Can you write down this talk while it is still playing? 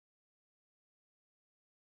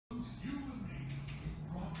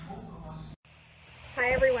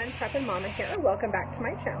Hi everyone, Prep and Mama here. Welcome back to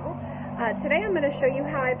my channel. Today I'm going to show you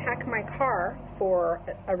how I pack my car for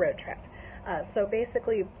a road trip. So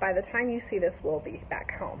basically, by the time you see this, we'll be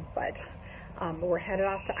back home. But we're headed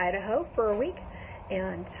off to Idaho for a week,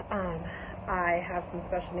 and I have some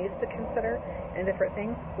special needs to consider and different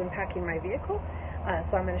things when packing my vehicle.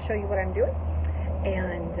 So I'm going to show you what I'm doing,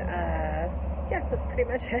 and yeah, that's pretty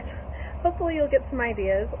much it. Hopefully you'll get some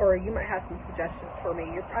ideas, or you might have some suggestions for me.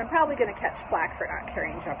 I'm probably going to catch flack for not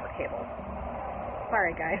carrying jumper cables.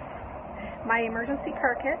 Sorry guys. My emergency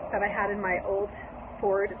car kit that I had in my old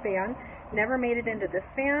Ford van never made it into this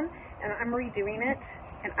van, and I'm redoing it,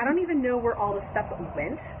 and I don't even know where all the stuff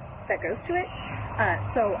went that goes to it,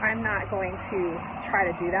 so I'm not going to try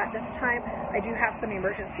to do that this time. I do have some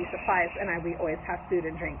emergency supplies, and we always have food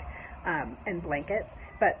and drink and blankets,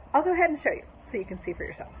 but I'll go ahead and show you so you can see for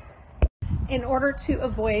yourself. In order to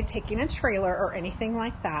avoid taking a trailer or anything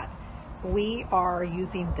like that, we are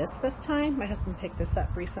using this time. My husband picked this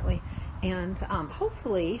up recently, and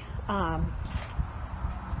hopefully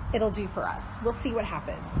it'll do for us. We'll see what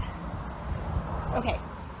happens. Okay,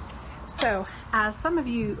 so as some of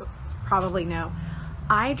you probably know,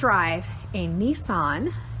 I drive a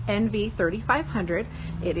Nissan NV 3500.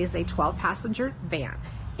 It is a 12-passenger van.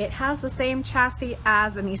 It has the same chassis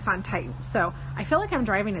as a Nissan Titan, so I feel like I'm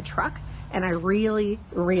driving a truck, and I really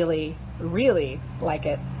like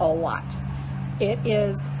it a lot. It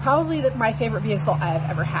is probably my favorite vehicle I've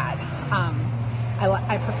ever had.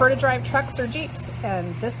 I prefer to drive trucks or Jeeps,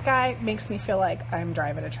 and this guy makes me feel like I'm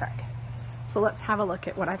driving a truck. So let's have a look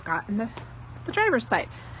at what I've got in the driver's side.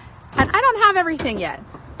 And I don't have everything yet,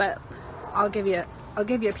 but I'll give you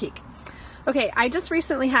a peek. Okay, I just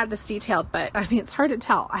recently had this detailed, but I mean, it's hard to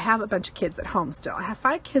tell. I have a bunch of kids at home still. I have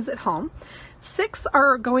 5 kids at home. 6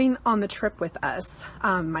 are going on the trip with us.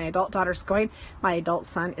 My adult daughter's going. My adult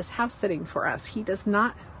son is house sitting for us. He does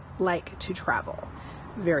not like to travel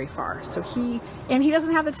very far. So he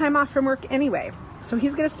doesn't have the time off from work anyway. So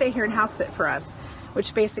he's gonna stay here and house sit for us,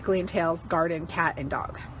 which basically entails garden, cat, and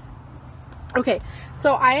dog. Okay,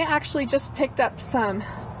 so I actually just picked up some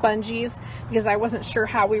bungees because I wasn't sure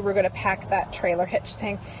how we were going to pack that trailer hitch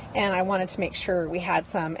thing, and I wanted to make sure we had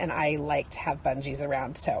some, and I like to have bungees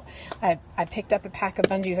around, so I picked up a pack of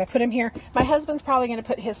bungees. I put them here. My husband's probably going to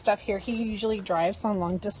put his stuff here. He usually drives on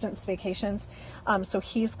long distance vacations, so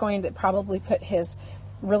he's going to probably put his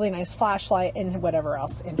really nice flashlight and whatever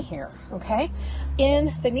else in here. Okay, in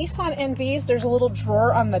the Nissan NVs, there's a little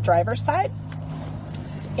drawer on the driver's side,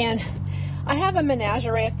 and I have a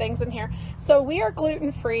menagerie of things in here. So we are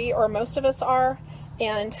gluten-free, or most of us are,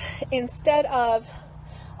 and instead of,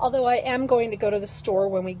 although I am going to go to the store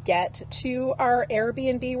when we get to our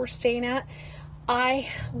Airbnb we're staying at, I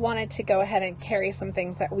wanted to go ahead and carry some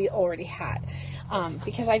things that we already had,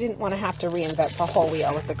 because I didn't want to have to reinvent the whole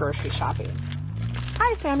wheel with the grocery shopping.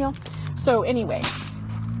 Hi, Samuel. So anyway,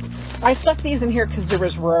 I stuck these in here because there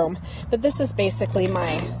was room, but this is basically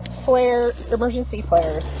my emergency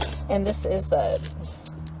flares. And this is the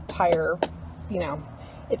tire, you know,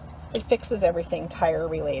 it fixes everything tire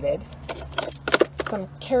related. Some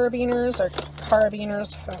carabiners or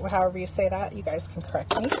carabiners, however you say that, you guys can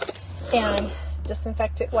correct me. And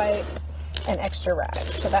disinfectant wipes and extra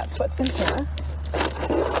rags. So that's what's in here.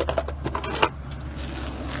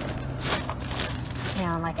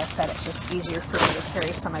 And like I said, it's just easier for me to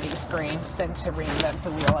carry some of these grains than to reinvent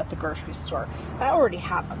the wheel at the grocery store. I already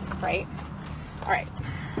have them, right? All right.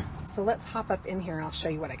 So let's hop up in here and I'll show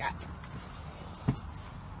you what I got.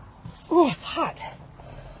 Oh, it's hot.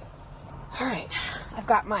 All right, I've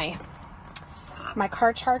got my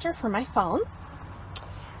car charger for my phone.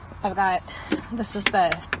 I've got, this is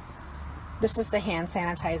the hand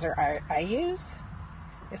sanitizer I use.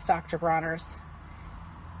 It's Dr. Bronner's.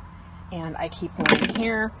 And I keep one in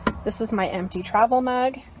here. This is my empty travel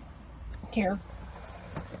mug here.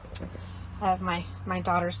 I have my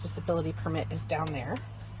daughter's disability permit is down there.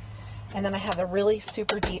 And then I have a really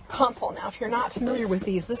super deep console. Now, if you're not familiar with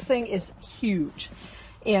these, this thing is huge,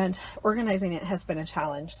 and organizing it has been a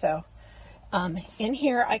challenge. So in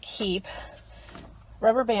here I keep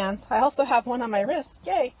rubber bands. I also have one on my wrist.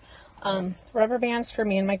 Yay. Rubber bands for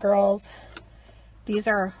me and my girls. These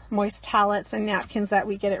are moist towelettes and napkins that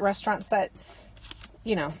we get at restaurants that,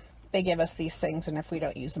 you know, they give us these things, and if we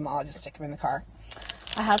don't use them all, I just stick them in the car.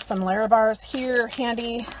 I have some Larabars here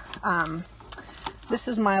handy. This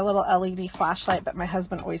is my little LED flashlight, but my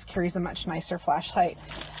husband always carries a much nicer flashlight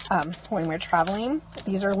when we're traveling.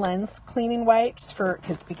 These are lens cleaning wipes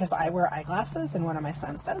because I wear eyeglasses and one of my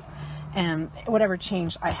sons does. And whatever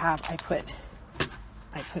change I have, I put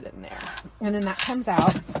in there. And then that comes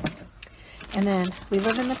out. And then we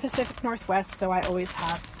live in the Pacific Northwest, so I always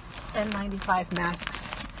have N95 masks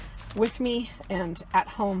with me and at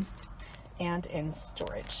home and in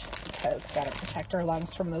storage, because got to protect our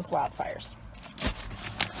lungs from those wildfires.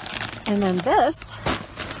 And then this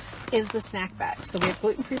is the snack bag. So we have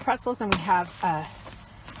gluten-free pretzels, and we have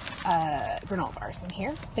granola bars in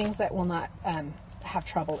here, things that will not have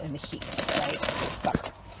trouble in the heat, right? This summer.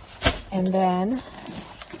 And then,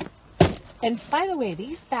 and by the way,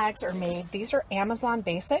 these bags are made, these are Amazon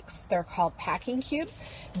Basics. They're called packing cubes.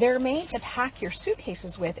 They're made to pack your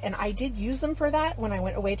suitcases with, and I did use them for that when I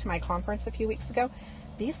went away to my conference a few weeks ago.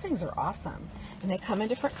 These things are awesome, and they come in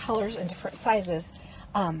different colors and different sizes,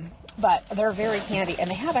 but they're very handy, and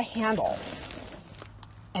they have a handle,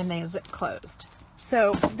 and they zip closed.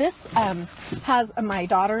 So this has my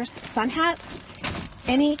daughter's sun hats,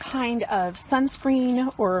 any kind of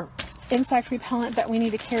sunscreen or insect repellent that we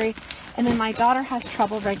need to carry. And then my daughter has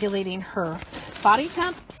trouble regulating her body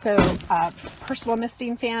temp, so personal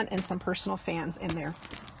misting fan and some personal fans in there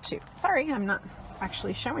too. Sorry, I'm not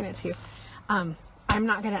actually showing it to you. I'm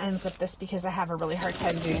not going to unzip this because I have a really hard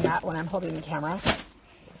time doing that when I'm holding the camera.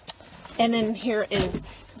 And then here is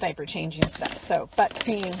diaper changing stuff. So butt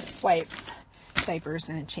cream, wipes, diapers,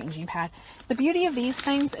 and a changing pad. The beauty of these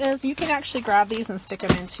things is you can actually grab these and stick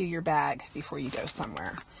them into your bag before you go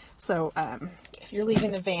somewhere. So if you're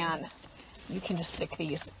leaving the van, you can just stick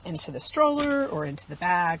these into the stroller or into the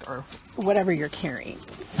bag or whatever you're carrying.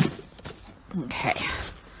 Okay,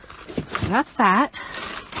 that's that.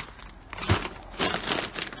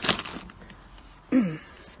 And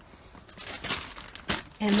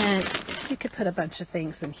then you could put a bunch of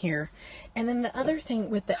things in here. And then the other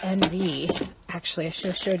thing with the NV, actually I should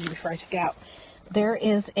have showed you before I took it out. There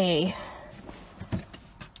is a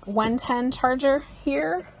 110 charger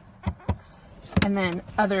here, and then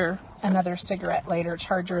another cigarette lighter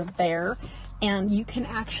charger there. And you can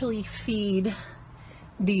actually feed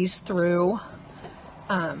these through,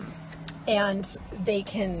 and they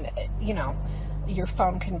can, you know, your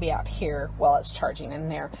phone can be out here while it's charging in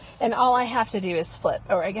there. And all I have to do is flip,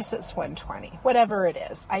 or I guess it's 120, whatever it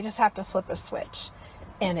is. I just have to flip a switch,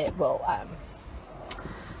 and it will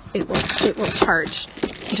charge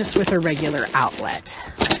just with a regular outlet.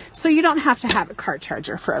 So you don't have to have a car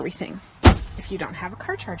charger for everything if you don't have a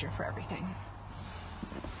car charger for everything.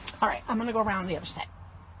 All right, I'm gonna go around the other side.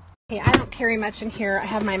 Okay, I don't carry much in here. I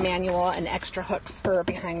have my manual and extra hooks for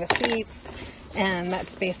behind the seats, and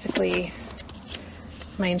that's basically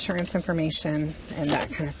my insurance information and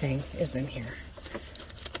that kind of thing is in here.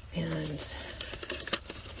 And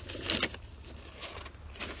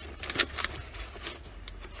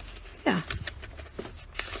yeah.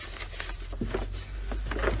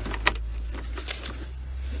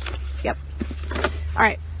 Yep. All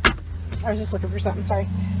right. I was just looking for something, sorry.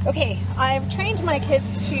 Okay, I've trained my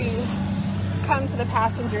kids to come to the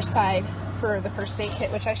passenger side for the first aid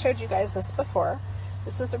kit, which I showed you guys this before.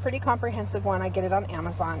 This is a pretty comprehensive one. I get it on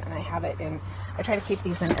Amazon, and I have it in, I try to keep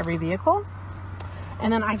these in every vehicle.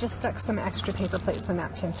 And then I just stuck some extra paper plates and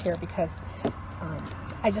napkins here because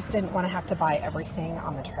I just didn't want to have to buy everything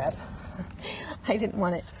on the trip. I didn't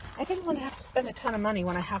want to have to spend a ton of money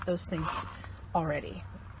when I have those things already.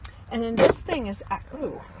 And then this thing is,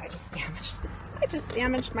 ooh, I just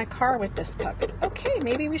damaged my car with this puppy. Okay,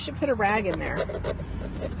 maybe we should put a rag in there.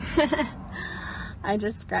 I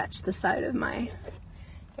just scratched the side of my,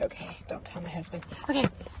 okay, don't tell my husband. Okay,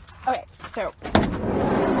 so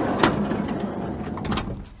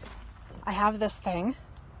I have this thing.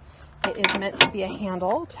 It is meant to be a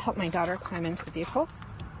handle to help my daughter climb into the vehicle,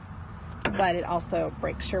 but it also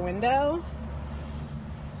breaks your window,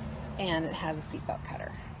 and it has a seatbelt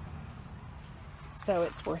cutter. So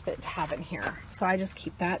it's worth it to have in here. So I just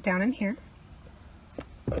keep that down in here.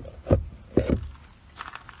 All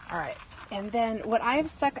right. And then what I have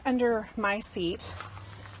stuck under my seat,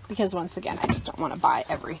 because once again, I just don't want to buy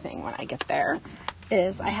everything when I get there,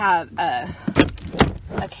 is I have a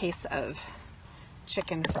case of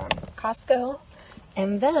chicken from Costco.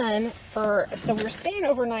 And then so we're staying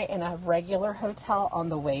overnight in a regular hotel on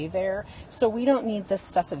the way there. So we don't need this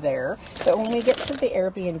stuff there. But when we get to the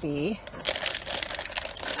Airbnb,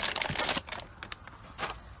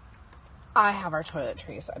 I have our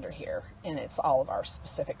toiletries under here, and it's all of our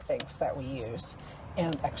specific things that we use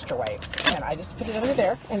and extra wipes. And I just put it under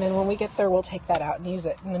there, and then when we get there, we'll take that out and use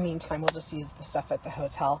it. In the meantime, we'll just use the stuff at the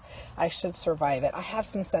hotel. I should survive it. I have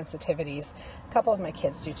some sensitivities. A couple of my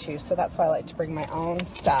kids do too, so that's why I like to bring my own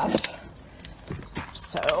stuff.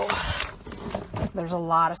 So there's a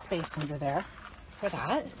lot of space under there for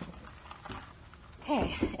that.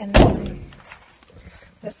 Okay, and then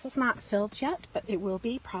This is not filled yet, but it will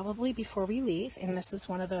be probably before we leave. And this is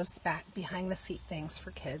one of those back behind the seat things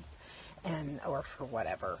for kids or for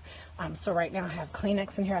whatever. So right now I have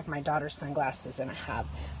Kleenex in here. I have my daughter's sunglasses, and I have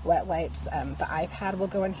wet wipes. The iPad will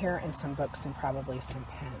go in here, and some books and probably some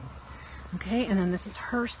pens. Okay, and then this is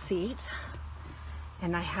her seat.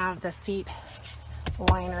 And I have the seat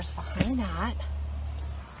liners behind that.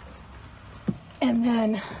 And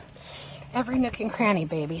then every nook and cranny,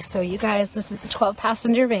 baby. So you guys, this is a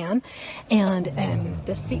 12-passenger van, and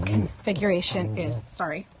the seat configuration is,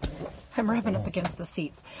 sorry, I'm rubbing up against the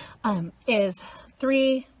seats, is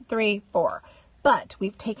 3, 3, 4. But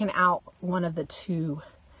we've taken out one of the 2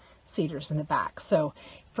 seaters in the back. So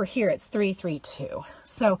for here, it's 3, 3, 2.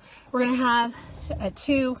 So we're gonna have a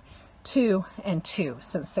 2, 2, and 2,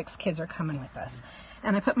 since 6 kids are coming with us.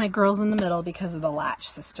 And I put my girls in the middle because of the latch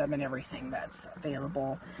system and everything that's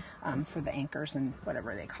available for the anchors and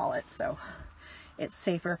whatever they call it. So it's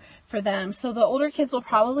safer for them. So the older kids will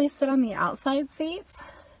probably sit on the outside seats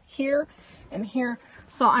here and here.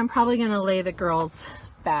 So I'm probably going to lay the girls'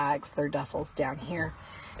 bags, their duffels, down here.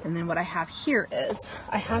 And then what I have here is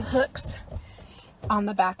I have hooks on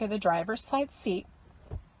the back of the driver's side seat.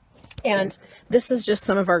 And this is just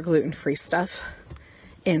some of our gluten-free stuff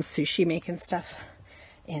and sushi making stuff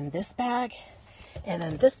in this bag. And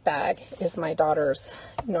then this bag is my daughter's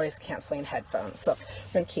noise canceling headphones. So I'm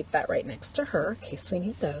going to keep that right next to her in case we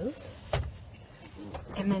need those.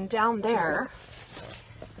 And then down there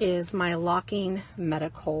is my locking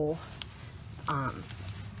medical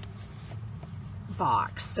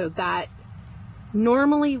box. So that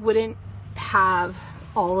normally wouldn't have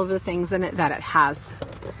all of the things in it that it has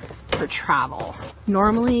for travel.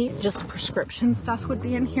 Normally just prescription stuff would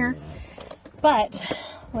be in here, but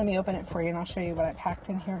let me open it for you and I'll show you what I packed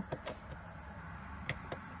in here.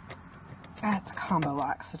 It's a combo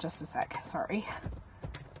lock, so just a sec, sorry.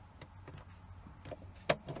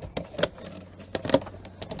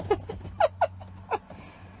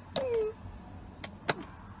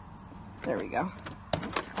 There we go.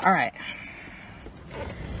 All right.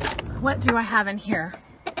 What do I have in here?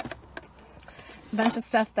 A bunch of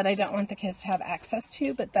stuff that I don't want the kids to have access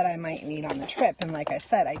to, but that I might need on the trip. And like I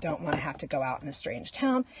said, I don't want to have to go out in a strange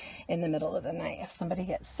town in the middle of the night if somebody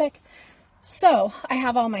gets sick. So I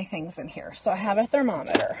have all my things in here. So I have a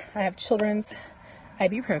thermometer. I have children's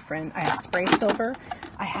ibuprofen. I have spray silver.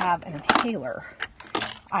 I have an inhaler.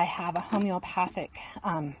 I have a homeopathic,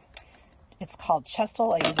 it's called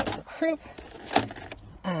Chestal. I use it for croup.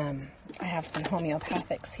 I have some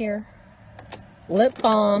homeopathics here. Lip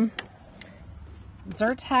balm.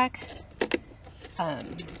 Zyrtec,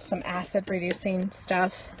 some acid reducing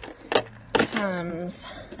stuff,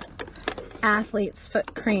 athlete's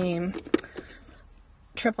foot cream,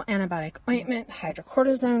 triple antibiotic ointment,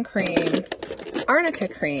 hydrocortisone cream, arnica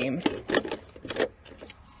cream.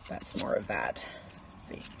 That's more of that. Let's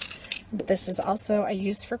see. This is also I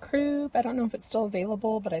use for croup. I don't know if it's still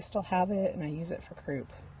available, but I still have it and I use it for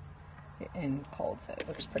croup in colds. It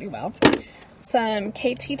works pretty well. Some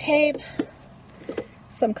KT tape.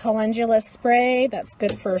 Some calendula spray, that's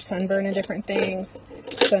good for sunburn and different things.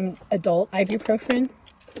 Some adult ibuprofen.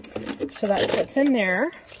 So that's what's in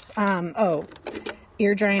there. Oh,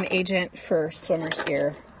 ear drying agent for swimmer's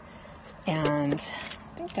ear. And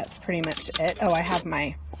I think that's pretty much it. Oh, I have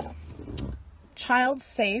my child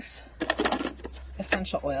safe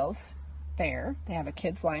essential oils there. They have a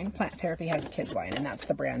kids line. Plant Therapy has a kids line, and that's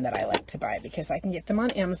the brand that I like to buy because I can get them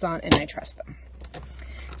on Amazon and I trust them.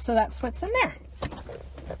 So that's what's in there.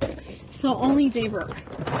 So only Daybrook,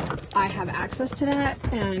 I have access to that,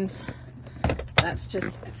 and that's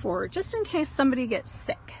just in case somebody gets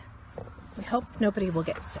sick. We hope nobody will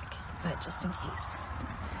get sick, but just in case.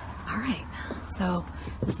 All right, so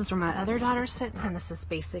this is where my other daughter sits, and this is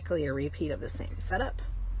basically a repeat of the same setup.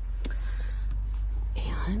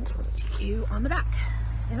 And let's take you on the back.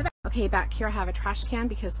 In the back. Okay, back here I have a trash can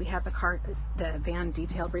because we had the van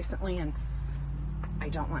detailed recently, and I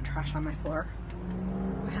don't want trash on my floor.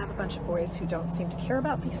 I have a bunch of boys who don't seem to care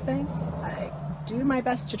about these things. I do my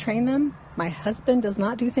best to train them. My husband does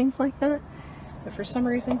not do things like that, but for some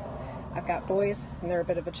reason I've got boys and they're a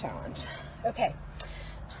bit of a challenge. Okay,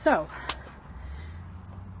 so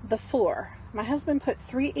the floor. My husband put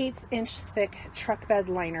 3/8 inch thick truck bed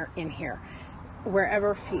liner in here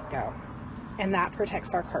wherever feet go, and that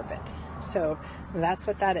protects our carpet. So that's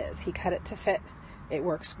what that is. He cut it to fit. It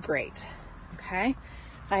works great. Okay,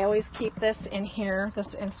 I always keep this in here,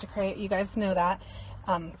 this Instacrate. You guys know that.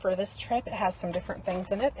 For this trip, it has some different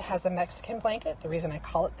things in it. It has a Mexican blanket. The reason I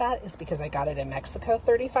call it that is because I got it in Mexico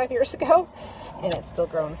 35 years ago, and it's still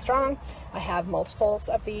growing strong. I have multiples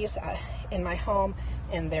of these in my home,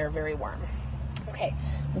 and they're very warm. Okay,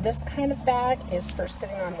 this kind of bag is for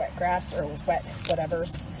sitting on wet grass or wet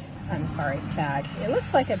whatever's, bag. It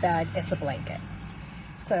looks like a bag, it's a blanket.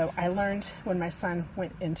 So I learned when my son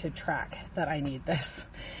went into track that I need this.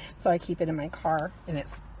 So I keep it in my car, and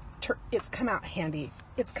it's come out handy.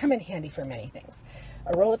 It's come in handy for many things.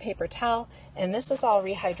 A roll of paper towel, and this is all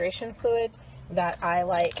rehydration fluid that I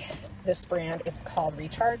like. This brand, it's called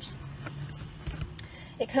Recharge.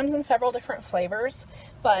 It comes in several different flavors,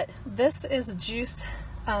 but this is juice.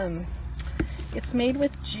 It's made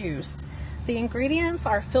with juice. The ingredients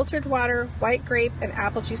are filtered water, white grape and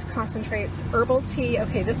apple juice concentrates, herbal tea.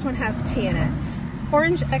 Okay, this one has tea in it.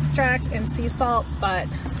 Orange extract and sea salt, but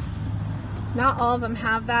not all of them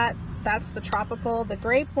have that. That's the tropical. The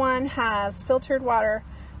grape one has filtered water,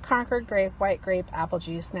 Concord grape, white grape, apple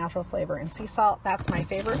juice, natural flavor, and sea salt. That's my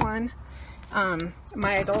favorite one.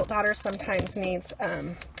 My adult daughter sometimes needs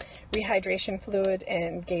rehydration fluid,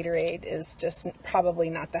 and Gatorade is just probably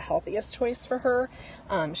not the healthiest choice for her.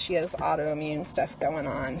 She has autoimmune stuff going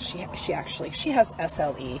on. She has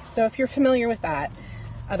SLE. So if you're familiar with that,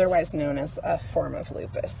 otherwise known as a form of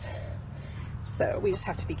lupus. So we just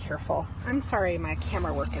have to be careful. I'm sorry, my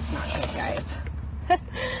camera work is not good, guys.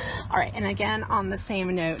 All right, and again, on the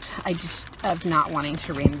same note, of not wanting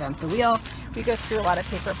to reinvent the wheel, we go through a lot of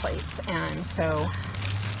paper plates, and so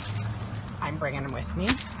I'm bringing them with me.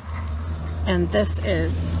 And this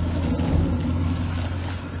is,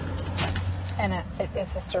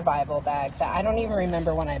 it's a survival bag that I don't even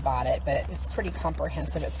remember when I bought it, but it's pretty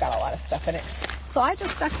comprehensive. It's got a lot of stuff in it. So I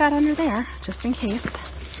just stuck that under there, just in case.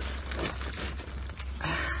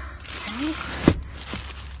 Okay.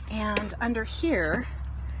 And under here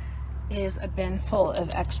is a bin full of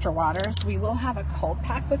extra waters. We will have a cold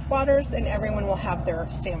pack with waters, and everyone will have their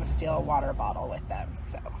stainless steel water bottle with them.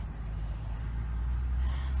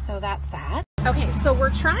 So that's that. Okay, so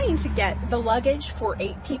we're trying to get the luggage for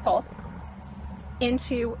 8 people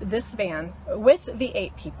into this van with the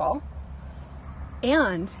 8 people,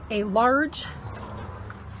 and a large,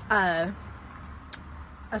 a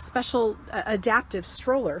special adaptive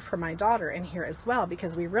stroller for my daughter in here as well,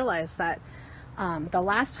 because we realized that the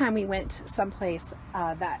last time we went someplace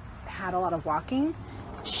that had a lot of walking,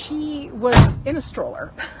 she was in a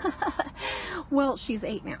stroller. Well, she's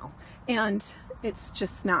 8 now, and it's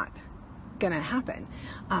just not gonna happen.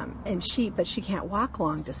 But she can't walk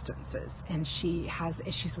long distances, and she has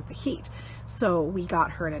issues with the heat. So we got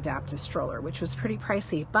her an adaptive stroller, which was pretty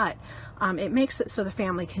pricey, but it makes it so the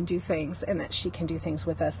family can do things, and that she can do things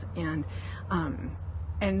with us, and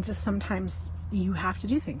just sometimes you have to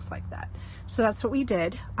do things like that. So that's what we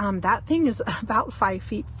did. That thing is about 5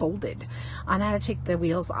 feet folded. And I had to take the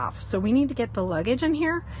wheels off. So we need to get the luggage in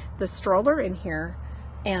here, the stroller in here,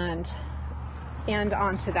 and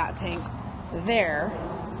onto that thing there.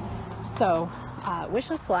 So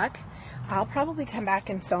wish us luck. I'll probably come back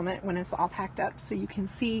and film it when it's all packed up so you can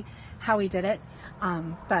see how we did it.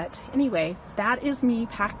 But anyway, that is me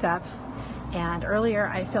packed up. And earlier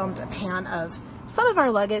I filmed a pan of some of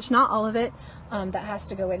our luggage, not all of it, that has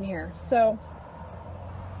to go in here. So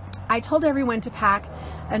I told everyone to pack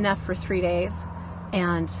enough for 3 days,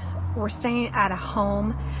 and we're staying at a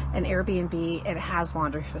home, an Airbnb, and it has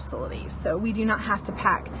laundry facilities. So we do not have to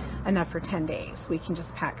pack enough for 10 days. We can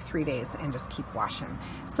just pack 3 days and just keep washing.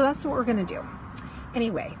 So that's what we're gonna do.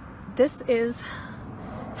 Anyway, this is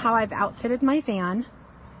how I've outfitted my van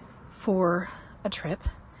for a trip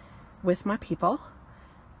with my people.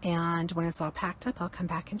 And when it's all packed up, I'll come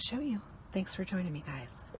back and show you. Thanks for joining me,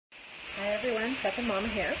 guys. Hi everyone, Beth and Mama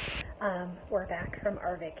here. We're back from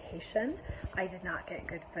our vacation. I did not get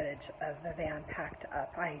good footage of the van packed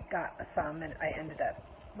up. I got some, and I ended up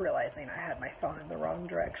realizing I had my phone in the wrong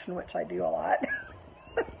direction, which I do a lot.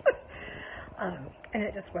 And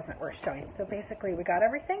it just wasn't worth showing. So basically we got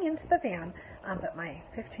everything into the van, but my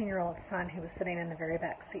 15-year-old son, who was sitting in the very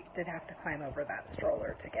back seat, did have to climb over that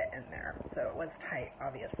stroller to get in there. So it was tight,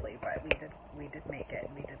 obviously, but we did make it,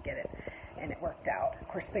 and we did get it, and it worked out. Of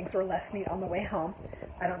course, things were less neat on the way home.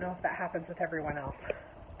 I don't know if that happens with everyone else,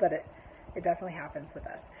 but it definitely happens with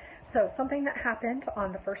us. So something that happened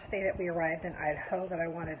on the first day that we arrived in Idaho that I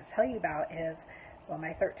wanted to tell you about is, well,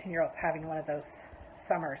 my 13-year-old's having one of those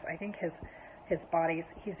summers. I think his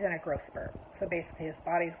he's in a growth spurt. So basically his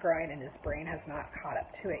body's growing and his brain has not caught up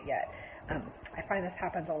to it yet. I find this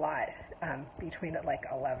happens a lot between like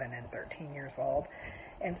 11 and 13 years old.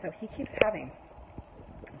 And so he keeps having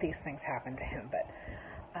these things happen to him. But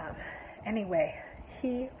anyway,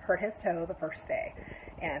 he hurt his toe the first day.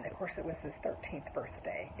 And of course it was his 13th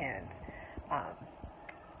birthday. And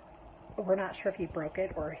we're not sure if he broke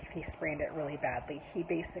it or if he sprained it really badly. He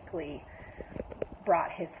basically brought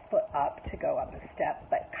his foot up to go up a step,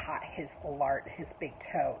 but caught his big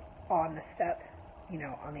toe on the step, you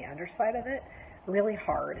know, on the underside of it, really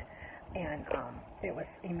hard, and it was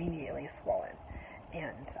immediately swollen.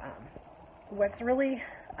 And what's really,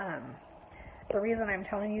 the reason I'm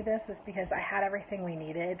telling you this is because I had everything we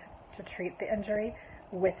needed to treat the injury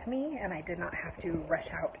with me, and I did not have to rush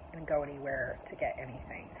out and go anywhere to get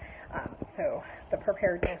anything. So the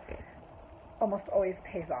preparedness almost always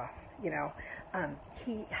pays off, you know.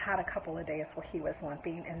 He had a couple of days where he was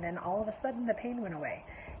limping, and then all of a sudden the pain went away.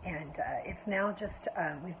 And it's now just,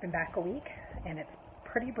 we've been back a week, and it's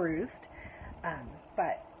pretty bruised,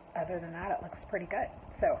 but other than that, it looks pretty good.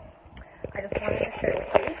 So I just wanted to share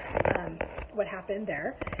with you what happened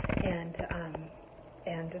there, and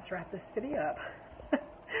just wrap this video up.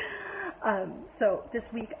 So this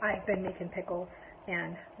week I've been making pickles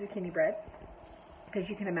and zucchini bread, because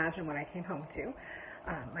you can imagine what I came home to.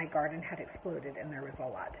 My garden had exploded and there was a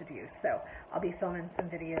lot to do. So I'll be filming some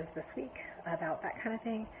videos this week about that kind of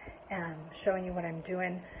thing and showing you what I'm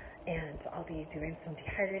doing, and I'll be doing some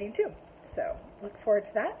dehydrating too. So look forward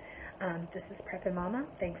to that. This is Preppin' Mama.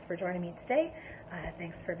 Thanks for joining me today.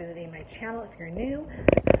 Thanks for visiting my channel if you're new.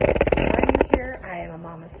 I'm new here. I am a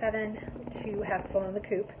mom of 7 to have flown in the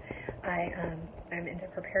coop. I'm into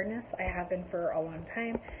preparedness. I have been for a long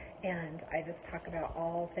time, and I just talk about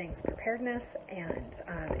all things preparedness and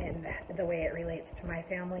the way it relates to my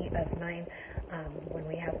family of 9 when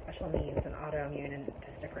we have special needs and autoimmune and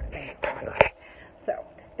just different things going on. So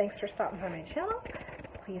thanks for stopping by my channel.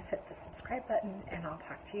 Please hit the subscribe button, and I'll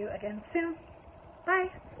talk to you again soon. Bye.